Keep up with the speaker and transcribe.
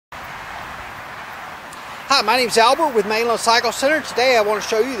Hi, my name is Albert with Mainland Cycle Center. Today I want to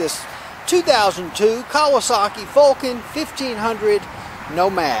show you this 2002 Kawasaki Vulcan 1500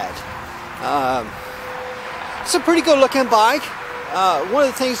 Nomad. It's a pretty good looking bike. One of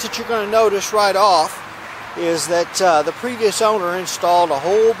the things that you're going to notice right off is that the previous owner installed a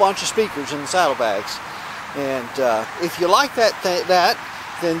whole bunch of speakers in the saddlebags. And if you like that,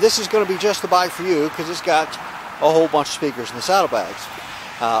 then this is going to be just the bike for you, because it's got a whole bunch of speakers in the saddlebags.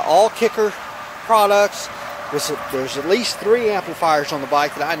 All kicker products. There's at least 3 amplifiers on the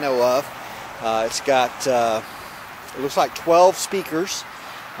bike that I know of. It's got, it looks like 12 speakers,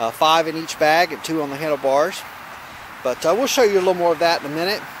 5 in each bag and 2 on the handlebars. But we'll show you a little more of that in a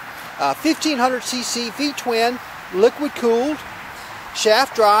minute. 1500cc V-twin, liquid cooled,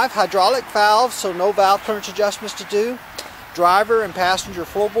 shaft drive, hydraulic valves, so no valve clearance adjustments to do. Driver and passenger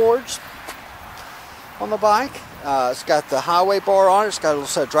floorboards on the bike. It's got the highway bar on it. It's got a little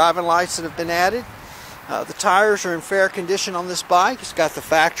set of driving lights that have been added. The tires are in fair condition on this bike. It's got the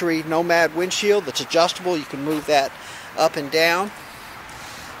factory Nomad windshield that's adjustable. You can move that up and down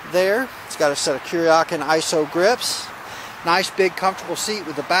there. It's got a set of Kawasaki ISO grips. Nice big comfortable seat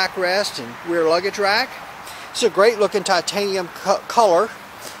with the backrest and rear luggage rack. It's a great looking titanium color,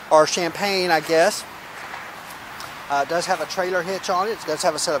 or champagne I guess. It does have a trailer hitch on it. It does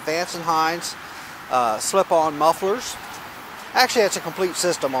have a set of Vance & Hines slip-on mufflers. Actually, it's a complete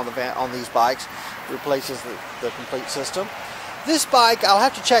system on these bikes. It replaces the complete system. This bike, I'll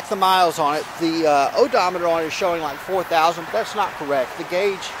have to check the miles on it. The odometer on it is showing like 4,000, but that's not correct. The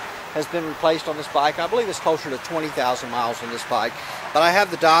gauge has been replaced on this bike. I believe it's closer to 20,000 miles on this bike. But I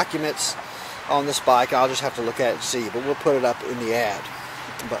have the documents on this bike. I'll just have to look at it and see. But we'll put it up in the ad.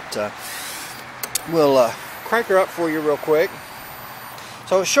 But we'll crank her up for you real quick.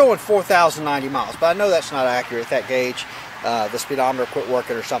 So it's showing 4,090 miles, but I know that's not accurate. That gauge, the speedometer quit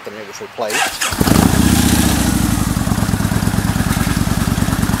working or something, it was replaced.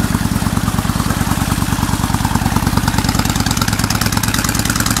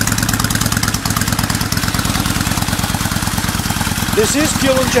 This is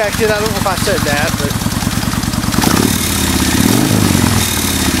fuel injected. I don't know if I said that, but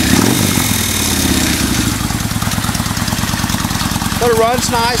it runs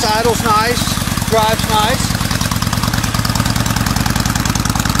nice, idles nice, drives nice.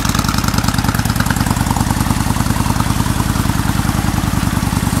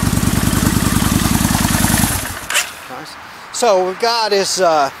 Nice. So what we've got is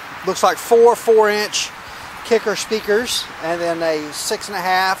looks like 4 4-inch kicker speakers, and then a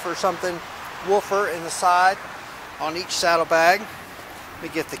 6.5 or something woofer in the side on each saddlebag. Let me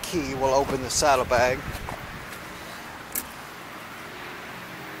get the key. We'll open the saddlebag.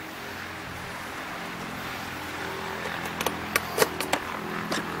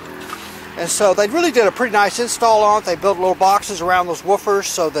 And so they really did a pretty nice install on it. They built little boxes around those woofers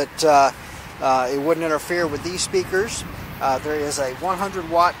so that it wouldn't interfere with these speakers. There is a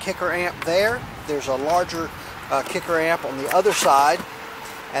 100-watt kicker amp there. There's a larger kicker amp on the other side.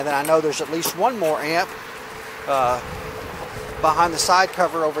 And then I know there's at least one more amp behind the side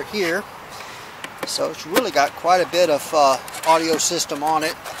cover over here. So it's really got quite a bit of audio system on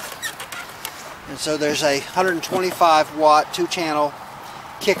it. And so there's a 125-watt 2-channel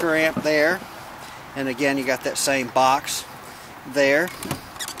kicker amp there, and again you got that same box there,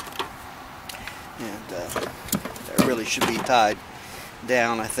 and that really should be tied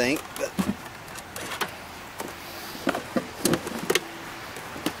down, I think.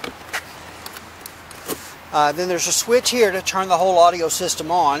 Then there's a switch here to turn the whole audio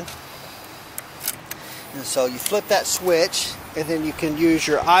system on, and so you flip that switch and then you can use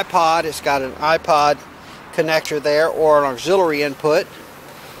your iPod. It's got an iPod connector there, or an auxiliary input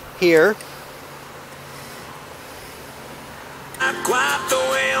here. And,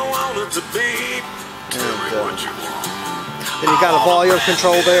 then you got a volume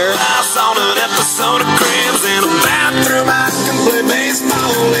control there.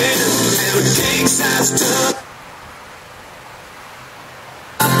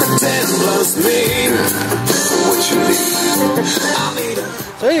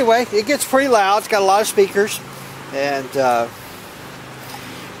 So anyway, it gets pretty loud. It's got a lot of speakers, and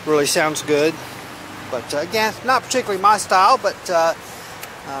really sounds good. But again, not particularly my style, but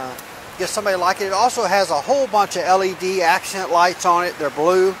guess somebody like it. It also has a whole bunch of LED accent lights on it. They're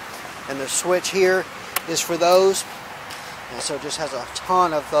blue, and the switch here is for those. And so it just has a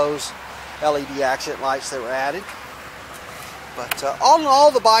ton of those LED accent lights that were added. But all in all,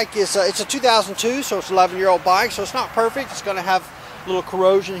 the bike is it's a 2002, so it's an 11-year-old bike, so it's not perfect. It's going to have a little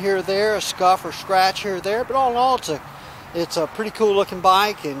corrosion here or there, a scuff or scratch here or there, but all in all, it's a It's a pretty cool looking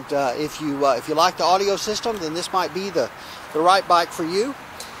bike, and if you like the audio system, then this might be the right bike for you.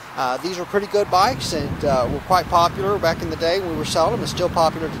 These are pretty good bikes, and were quite popular back in the day when we were selling them, and still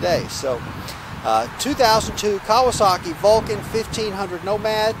popular today. So 2002 Kawasaki Vulcan 1500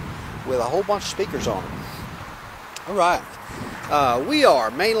 Nomad with a whole bunch of speakers on it. All right. We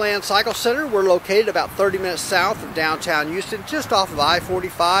are Mainland Cycle Center. We're located about 30 minutes south of downtown Houston, just off of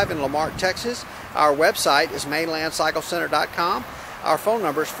I-45 in LaMarque, Texas. Our website is mainlandcyclecenter.com. Our phone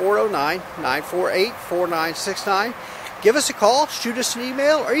number is 409-948-4969. Give us a call, shoot us an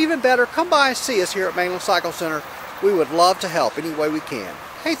email, or even better, come by and see us here at Mainland Cycle Center. We would love to help any way we can.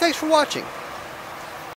 Hey, thanks for watching.